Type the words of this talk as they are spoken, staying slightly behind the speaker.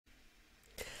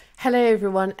Hello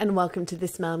everyone and welcome to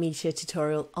this Mailmeteor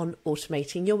tutorial on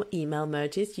automating your email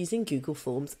merges using Google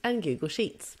Forms and Google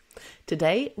Sheets.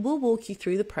 Today we'll walk you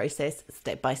through the process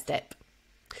step by step.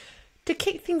 To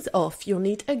kick things off, you'll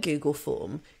need a Google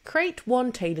form. Create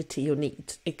one tailored to your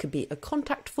needs. It could be a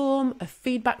contact form, a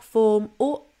feedback form,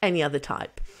 or any other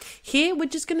type. Here we're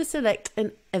just going to select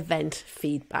an event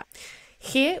feedback.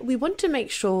 Here we want to make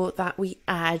sure that we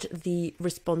add the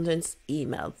respondent's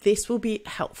email. This will be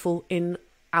helpful in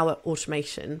our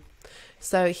automation.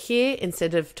 So here,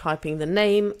 instead of typing the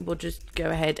name, we'll just go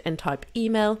ahead and type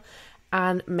email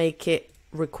and make it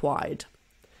required.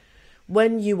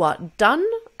 When you are done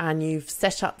and you've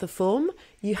set up the form,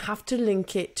 you have to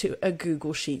link it to a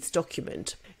Google Sheets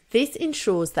document. This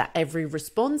ensures that every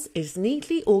response is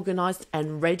neatly organized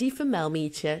and ready for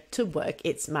Mailmeteor to work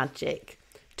its magic.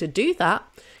 To do that,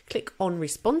 click on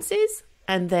Responses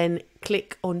and then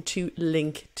click on to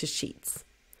Link to Sheets.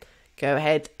 Go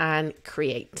ahead and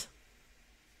create.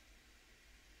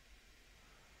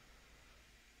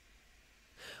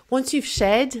 Once you've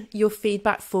shared your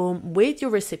feedback form with your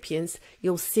recipients,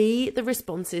 you'll see the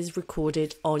responses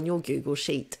recorded on your Google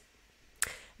Sheet.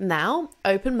 Now,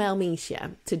 open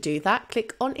Mailmeteor. To do that,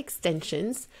 click on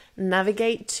Extensions,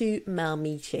 navigate to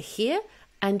Mailmeteor here,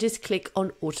 and just click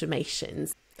on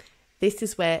Automations. This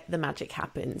is where the magic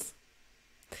happens.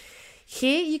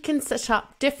 Here you can set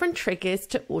up different triggers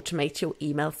to automate your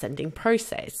email sending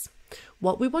process.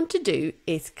 What we want to do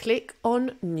is click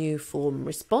on New Form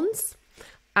Response,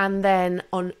 and then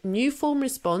on New Form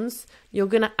Response, you're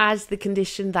going to add the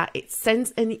condition that it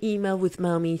sends an email with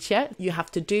Mailmeteor. You have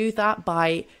to do that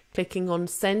by clicking on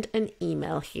Send an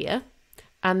Email here,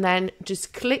 and then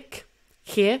just click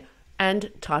here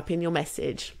and type in your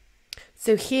message.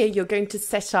 So here you're going to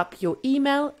set up your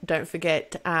email. Don't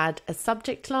forget to add a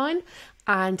subject line,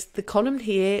 and the column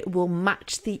here will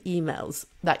match the emails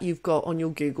that you've got on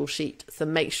your Google Sheet. So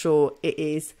make sure it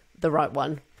is the right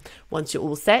one. Once you're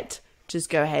all set, just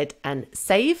go ahead and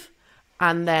save.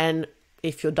 And then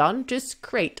if you're done, just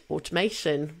create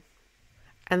automation.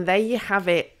 And there you have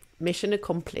it, mission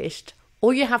accomplished.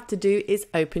 All you have to do is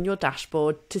open your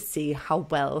dashboard to see how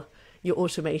well your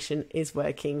automation is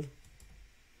working.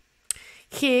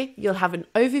 Here you'll have an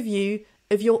overview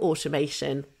of your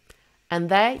automation. And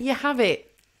there you have it.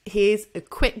 Here's a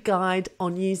quick guide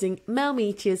on using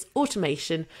Mailmeteor's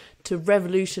automation to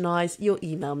revolutionize your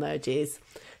email merges.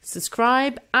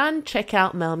 Subscribe and check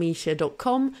out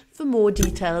mailmeteor.com for more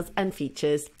details and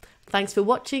features. Thanks for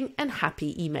watching and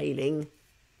happy emailing.